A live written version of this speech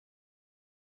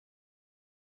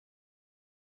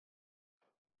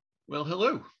Well,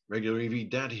 hello, regular EV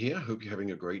Dad here. Hope you're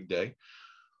having a great day.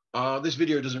 This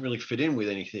video doesn't really fit in with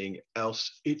anything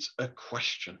else. It's a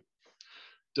question.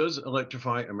 Does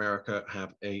Electrify America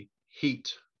have a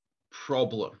heat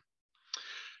problem?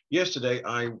 Yesterday,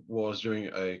 I was doing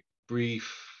a brief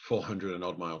 400 and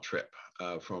odd mile trip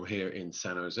from here in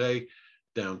San Jose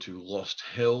down to Lost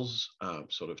Hills,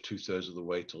 sort of 2/3 of the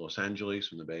way to Los Angeles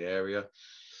from the Bay Area.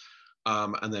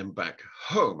 And then back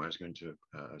home, I was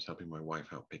helping my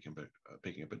wife out picking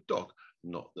up a dog.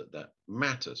 Not that that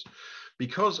matters.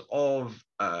 Because of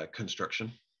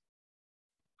construction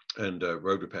and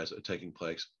road repairs that are taking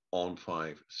place on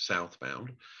 5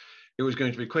 southbound, it was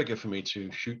going to be quicker for me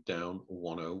to shoot down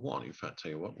 101. In fact,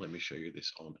 tell you what, let me show you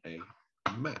this on a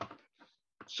map.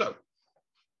 So,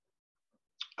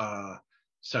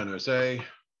 San Jose,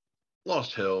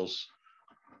 Lost Hills,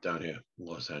 down here,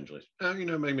 Los Angeles.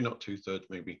 Maybe not 2/3,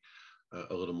 maybe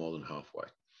a little more than halfway.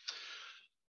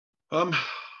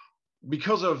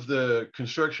 Because of the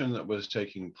construction that was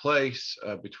taking place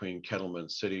between Kettleman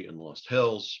City and Lost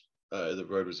Hills, the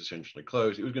road was essentially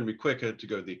closed. It was going to be quicker to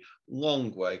go the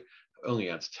long way. It only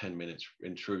adds 10 minutes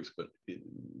in truth, but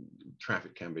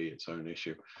traffic can be its own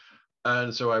issue.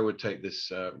 And so I would take this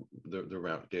the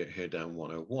route here down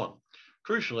 101.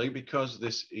 Crucially, because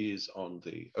this is on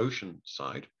the ocean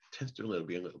side, it tends to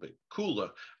be a little bit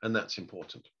cooler, and that's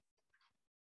important.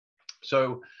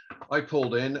 So I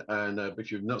pulled in, and but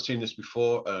you've not seen this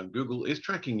before, Google is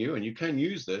tracking you, and you can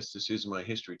use this. This is my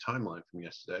history timeline from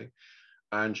yesterday.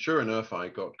 And sure enough, I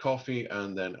got coffee,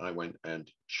 and then I went and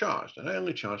charged. And I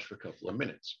only charged for a couple of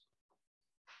minutes.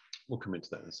 We'll come into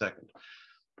that in a second.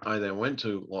 I then went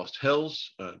to Lost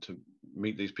Hills to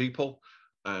meet these people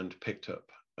and picked up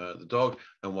the dog.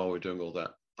 And while we're doing all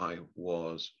that, I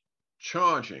was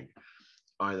charging.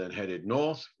 I then headed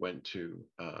north, went to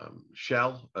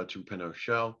Shell, to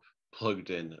Pinochet, plugged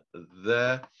in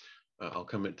there. I'll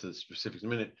come into the specifics in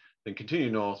a minute. Then continue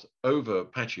north over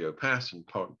Patio Pass, and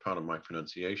part of my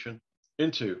pronunciation,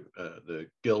 into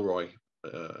the Gilroy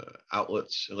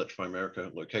outlets, Electrify America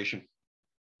location.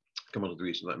 Come on to the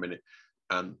reason in that minute,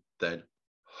 and then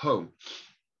home.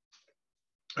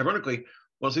 Ironically,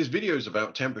 whilst this video is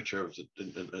about temperature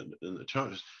and the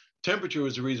chargers, temperature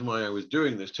was the reason why I was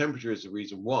doing this. Temperature is the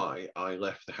reason why I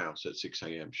left the house at 6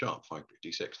 a.m. sharp,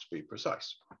 5:56 to be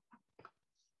precise.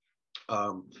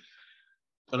 And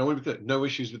I want to be clear, no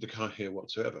issues with the car here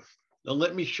whatsoever. Now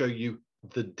let me show you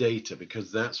the data,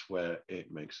 because that's where it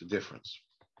makes a difference.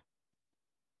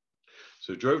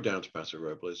 So drove down to Paso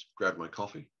Robles, grabbed my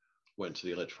coffee, went to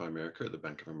the Electrify America at the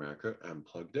Bank of America and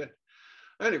plugged in.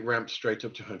 And it ramped straight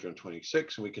up to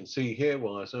 126. And we can see here,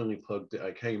 while I was only plugged it,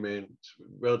 I came in to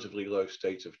relatively low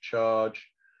state of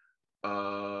charge.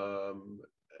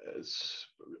 It's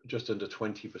just under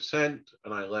 20%,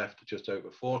 and I left just over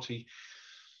 40.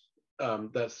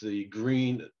 That's the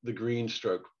green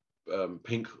stroke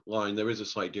pink line. There is a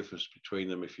slight difference between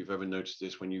them. If you've ever noticed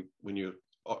this, when your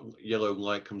yellow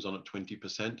light comes on at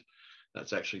 20%,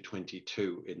 that's actually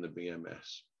 22 in the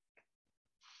BMS.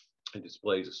 It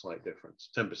displays a slight difference.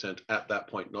 10% at that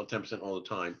point, not 10% all the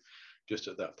time, just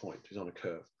at that point. It's on a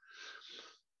curve,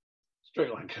 straight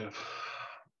line curve.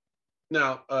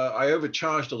 Now, I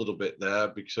overcharged a little bit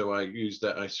there, so I used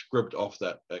that. I scrubbed off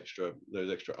those extra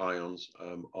ions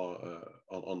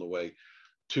on the way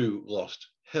to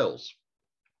Lost Hills.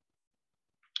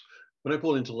 When I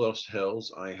pulled into Lost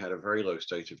Hills, I had a very low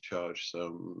state of charge,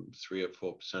 some 3 or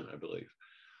 4%, I believe.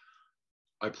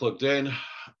 I plugged in.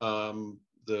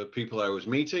 The people I was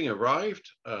meeting arrived.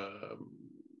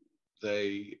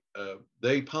 They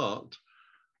parked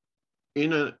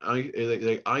in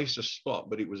they iced a spot,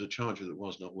 but it was a charger that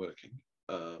was not working.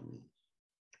 They're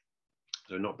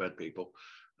not bad people.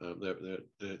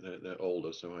 They're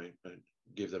older, so I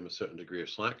give them a certain degree of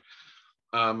slack.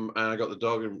 And I got the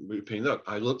dog and repeating, look,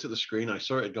 I looked at the screen, I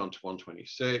saw it had gone to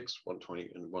 126,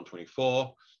 120, and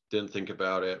 124. Didn't think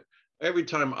about it. Every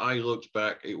time I looked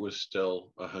back, it was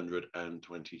still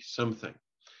 120 something.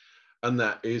 And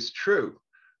that is true.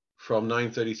 From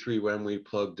 9:33 when we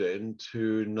plugged in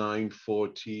to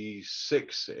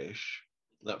 9:46-ish,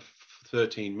 that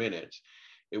 13 minutes,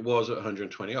 it was at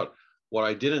 120 odd. What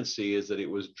I didn't see is that it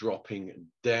was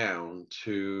dropping down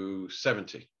to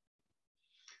 70.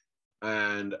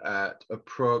 And at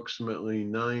approximately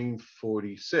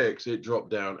 9:46, it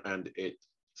dropped down and it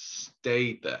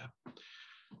stayed there.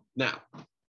 Now,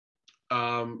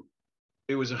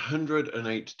 it was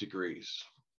 108 degrees.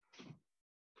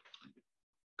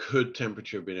 Could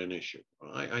temperature have been an issue?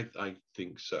 I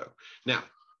think so. Now,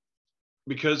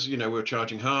 because we're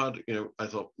charging hard, I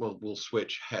thought, well, we'll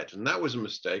switch head, and that was a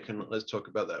mistake. And let's talk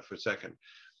about that for a second.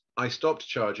 I stopped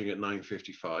charging at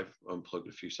 9:55, unplugged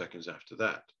a few seconds after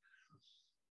that.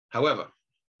 However,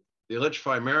 the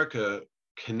Electrify America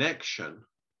connection,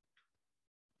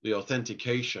 the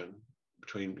authentication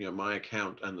between my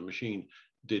account and the machine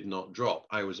did not drop.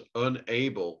 I was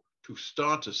unable to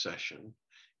start a session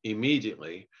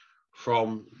immediately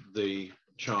from the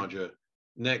charger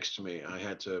next to me. I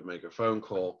had to make a phone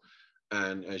call,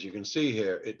 and as you can see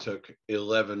here, it took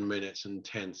 11 minutes and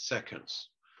 10 seconds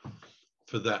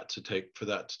for that to take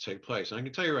place. And I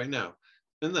can tell you right now,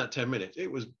 in that 10 minutes,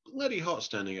 it was bloody hot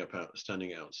standing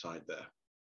outside there.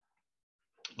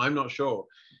 I'm not sure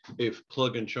if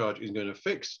plug and charge is going to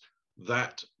fix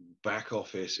that back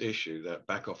office issue, that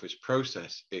back office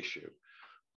process issue,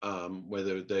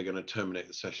 whether they're going to terminate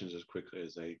the sessions as quickly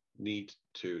as they need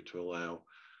to allow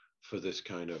for this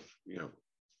kind of,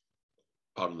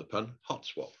 pardon the pun, hot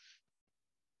swap.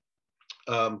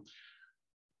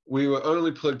 We were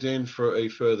only plugged in for a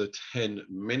further 10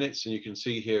 minutes, and you can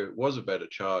see here it was a better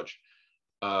charge.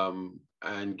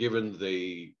 And given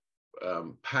the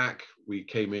pack,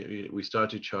 we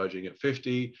started charging at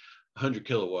 50, 100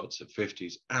 kilowatts at 50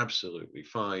 is absolutely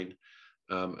fine.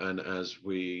 And as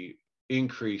we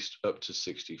increased up to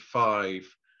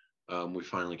 65, we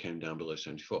finally came down below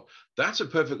 74. That's a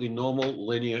perfectly normal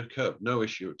linear curve, no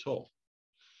issue at all.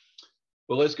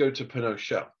 Well, let's go to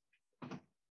Pinochet.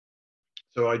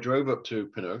 So I drove up to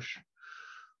Pinochet.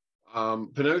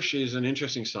 Pinochet is an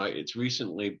interesting site. It's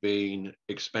recently been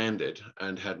expanded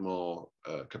and had more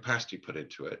capacity put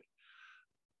into it.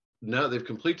 Now they've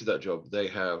completed that job, they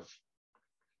have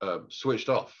switched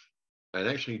off and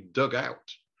actually dug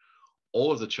out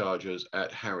all of the chargers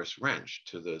at Harris Ranch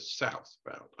to the south,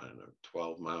 about,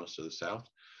 12 miles to the south.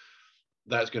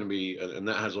 That's going to be, and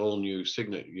that has all new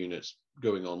Signet units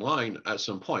going online at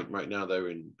some point. Right now they're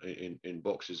in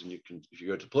boxes, and you can, if you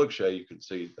go to PlugShare, you can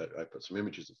see that I put some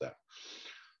images of that.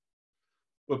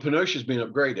 Well, Pinochet has been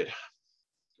upgraded.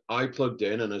 I plugged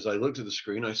in, and as I looked at the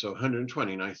screen, I saw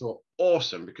 120, and I thought,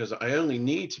 awesome, because I only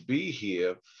need to be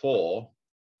here for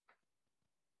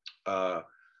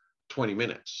 20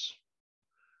 minutes.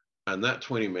 And that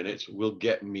 20 minutes will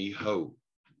get me home.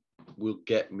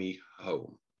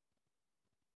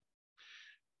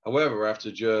 However,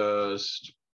 after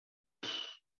just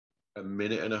a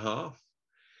minute and a half,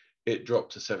 it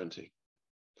dropped to 70.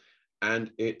 And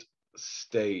it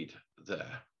stayed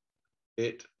there.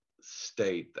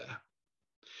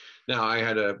 Now, I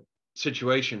had a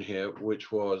situation here,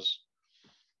 which was,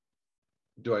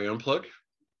 do I unplug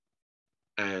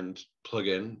and plug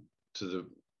in to the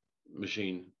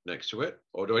machine next to it,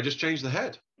 or do I just change the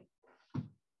head?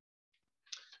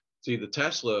 See, the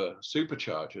Tesla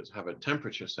Superchargers have a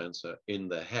temperature sensor in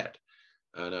the head,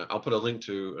 and I'll put a link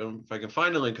to, if I can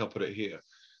find a link, I'll put it here.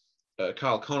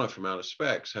 Carl Connor from Outer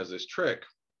Specs has this trick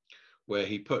where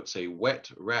he puts a wet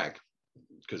rag,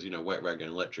 because wet rag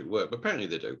and electric work, but apparently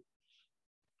they do.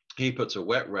 He puts a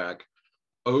wet rag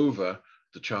over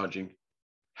the charging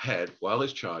head while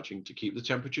it's charging to keep the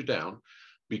temperature down,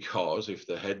 because if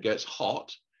the head gets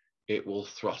hot, it will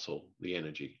throttle the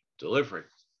energy delivery.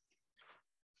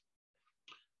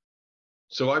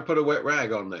 So I put a wet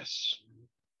rag on this,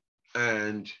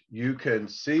 and you can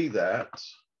see that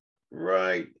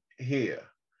right here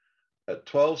at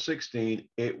 12:16,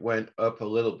 it went up a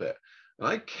little bit. And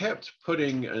I kept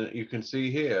putting, you can see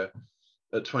here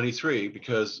at 23,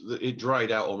 because it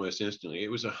dried out almost instantly.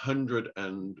 It was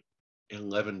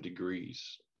 111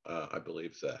 degrees, I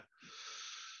believe, there.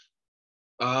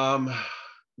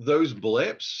 Those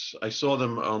blips, I saw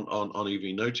them on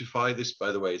EV Notify. This,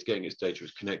 by the way, is getting its data.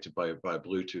 It's connected by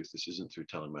Bluetooth. This isn't through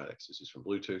telematics. This is from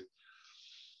Bluetooth.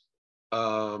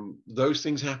 Those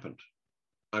things happened.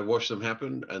 I watched them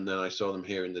happen, and then I saw them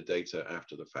here in the data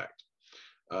after the fact.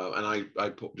 And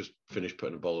I just finished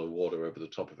putting a bowl of water over the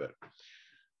top of it.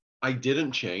 I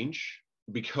didn't change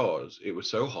because it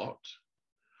was so hot,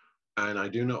 and I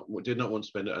did not want to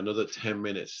spend another 10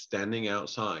 minutes standing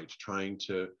outside trying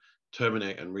to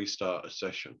terminate and restart a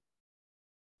session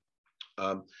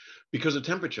because of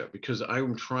temperature, because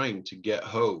I'm trying to get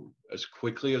home as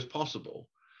quickly as possible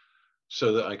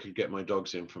so that I could get my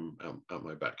dogs in from out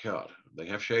my backyard. They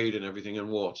have shade and everything and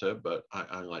water, but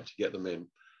I like to get them in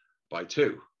by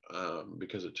 2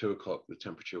 because at 2 o'clock the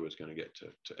temperature was going to get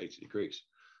to 80 degrees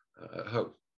at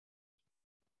home.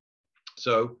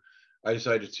 So I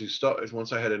decided to stop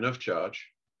once I had enough charge.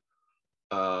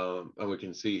 And we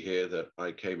can see here that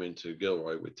I came into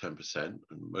Gilroy with 10%,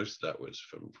 and most of that was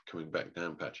from coming back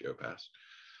down Patio Pass.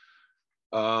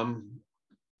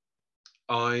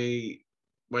 I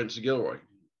went to Gilroy.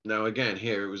 Now again,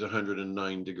 here it was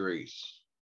 109 degrees.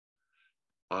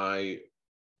 I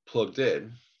plugged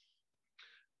in,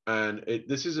 And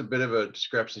this is a bit of a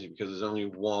discrepancy because there's only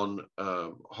one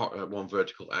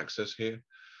vertical axis here.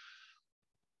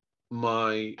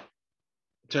 My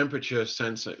temperature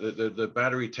sensor, the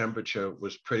battery temperature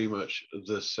was pretty much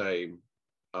the same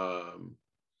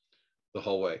the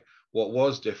whole way. What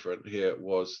was different here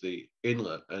was the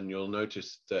inlet, and you'll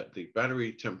notice that the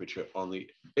battery temperature on the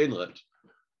inlet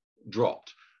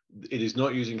dropped. It is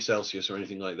not using Celsius or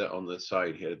anything like that on the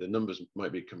side here. The numbers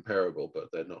might be comparable, but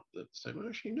they're not the same.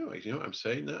 Actually, no, you know, I'm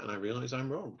saying that and I realize I'm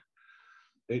wrong.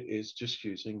 It is just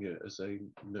using it as a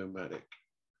nomadic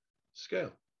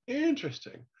scale.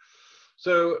 Interesting.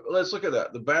 So let's look at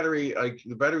that. The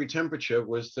battery temperature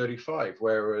was 35,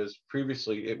 whereas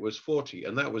previously it was 40,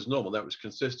 and that was normal. That was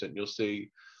consistent. You'll see,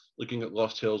 looking at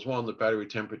Lost Hills 1, the battery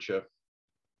temperature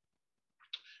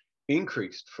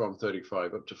increased from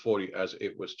 35 up to 40 as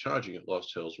it was charging at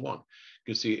Lost Hills 1. You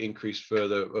can see it increased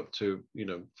further up to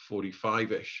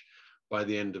 45-ish by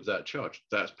the end of that charge.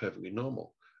 That's perfectly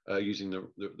normal using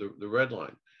the red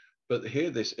line. But here,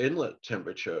 this inlet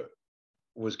temperature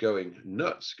was going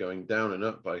nuts, going down and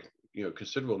up by a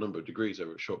considerable number of degrees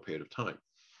over a short period of time.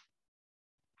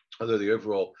 Although the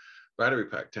overall battery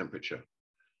pack temperature,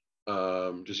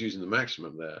 just using the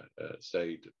maximum there,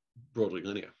 stayed broadly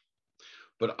linear.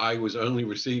 But I was only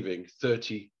receiving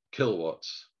 30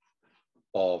 kilowatts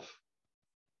of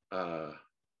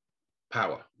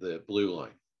power, the blue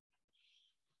line.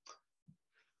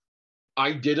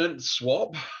 I didn't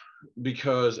swap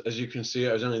because, as you can see,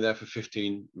 I was only there for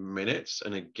 15 minutes.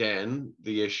 And again,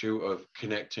 the issue of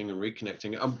connecting and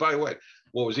reconnecting. And by the way,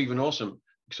 what was even awesome,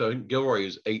 so Gilroy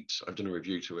is 8, I've done a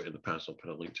review to it in the past, I'll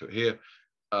put a link to it here,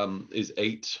 is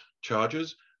 8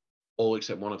 chargers, all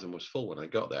except one of them was full when I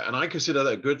got there. And I consider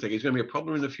that a good thing. It's going to be a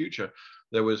problem in the future.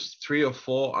 There was 3 or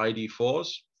 4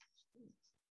 ID4s.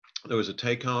 There was a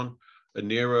Taycan, a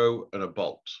Nero, and a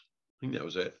Bolt. I think that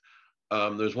was it.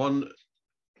 There was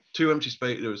 2 empty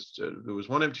space. There was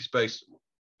 1 empty space.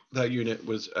 That unit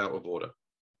was out of order.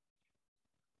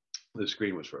 The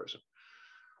screen was frozen.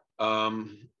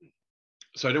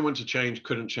 So I didn't want to change,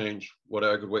 couldn't change.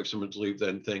 Whatever, I could wait for someone to leave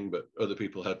then thing, but other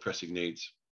people had pressing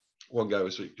needs. One guy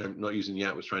was not using the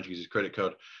app, was trying to use his credit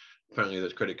card. Apparently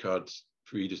those credit cards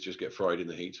readers just get fried in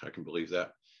the heat. I can believe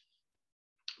that.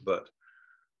 But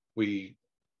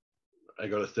I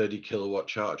got a 30 kilowatt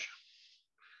charge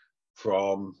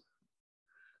from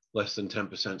less than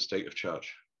 10% state of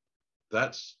charge.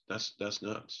 That's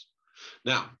nuts.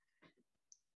 Now,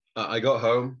 I got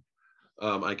home.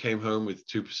 I came home with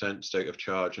 2% state of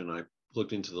charge, and I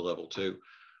plugged into the level 2.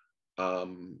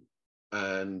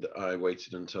 And I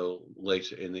waited until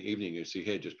later in the evening. You see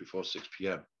here, just before 6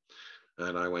 p.m.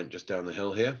 And I went just down the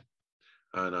hill here,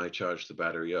 and I charged the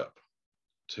battery up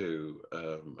to,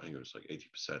 I think it was like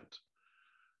 80%.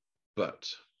 But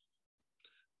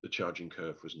the charging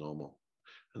curve was normal.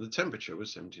 And the temperature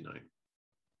was 79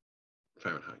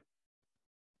 Fahrenheit.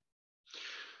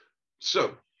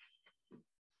 So,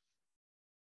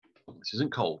 this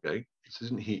isn't Coldgate, this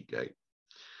isn't Heatgate.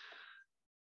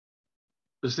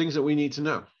 There's things that we need to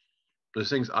know. There's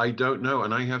things I don't know,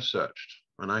 and I have searched,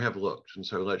 and I have looked. And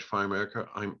so, Electrify America,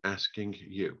 I'm asking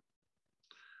you,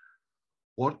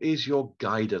 what is your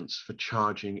guidance for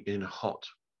charging in hot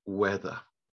weather?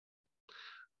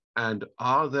 And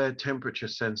are there temperature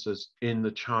sensors in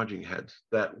the charging heads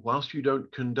that, whilst you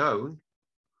don't condone,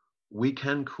 we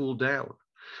can cool down?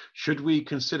 Should we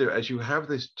consider, as you have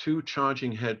this 2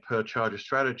 charging head per charger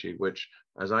strategy, which,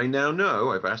 as I now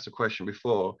know, I've asked the question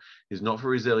before, is not for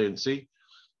resiliency,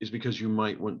 is because you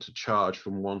might want to charge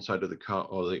from one side of the car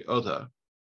or the other.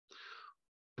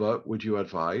 But would you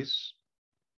advise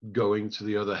going to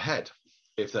the other head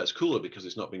if that's cooler because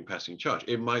it's not being passing charge?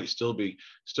 It might still be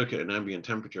stuck at an ambient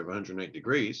temperature of 108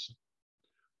 degrees,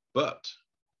 but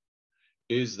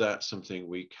is that something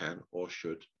we can or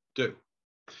should do?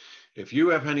 If you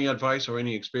have any advice or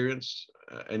any experience,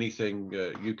 anything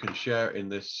you can share in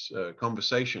this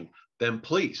conversation, then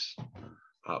please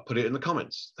put it in the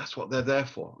comments. That's what they're there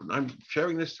for. And I'm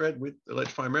sharing this thread with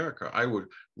Electrify America. I would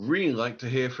really like to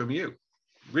hear from you.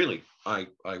 Really, I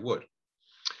would.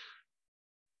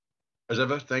 As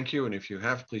ever, thank you. And if you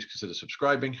have, please consider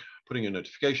subscribing, putting a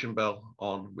notification bell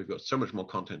on. We've got so much more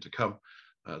content to come.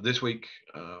 This week,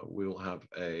 we will have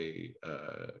a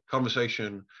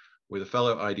conversation with a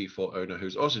fellow ID4 owner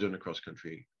who's also done a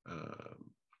cross-country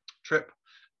trip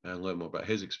and learn more about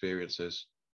his experiences.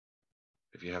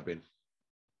 If you have been,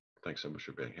 thanks so much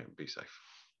for being here and be safe.